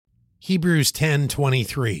Hebrews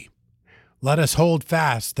 10:23. Let us hold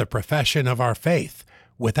fast the profession of our faith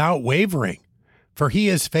without wavering, for he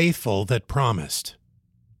is faithful that promised.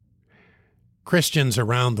 Christians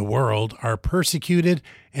around the world are persecuted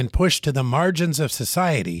and pushed to the margins of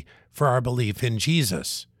society for our belief in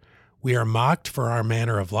Jesus. We are mocked for our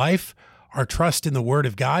manner of life, our trust in the Word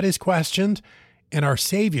of God is questioned, and our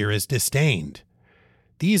Savior is disdained.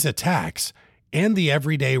 These attacks and the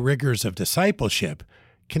everyday rigors of discipleship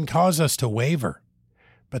can cause us to waver.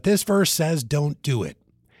 But this verse says don't do it.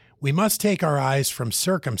 We must take our eyes from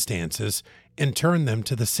circumstances and turn them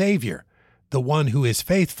to the Savior, the one who is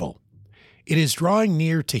faithful. It is drawing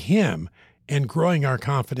near to Him and growing our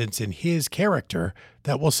confidence in His character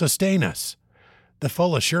that will sustain us. The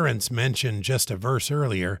full assurance mentioned just a verse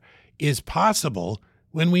earlier is possible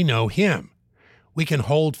when we know Him. We can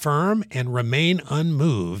hold firm and remain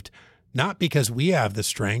unmoved, not because we have the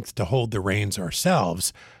strength to hold the reins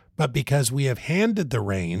ourselves, but because we have handed the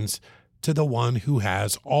reins to the one who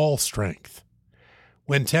has all strength.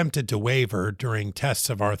 When tempted to waver during tests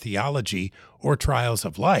of our theology or trials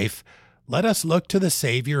of life, let us look to the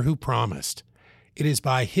Savior who promised. It is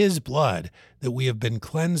by His blood that we have been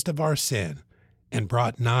cleansed of our sin and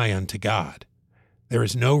brought nigh unto God. There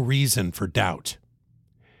is no reason for doubt.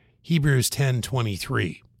 Hebrews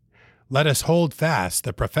 10:23. Let us hold fast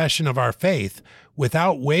the profession of our faith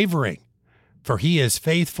without wavering, for he is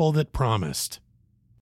faithful that promised.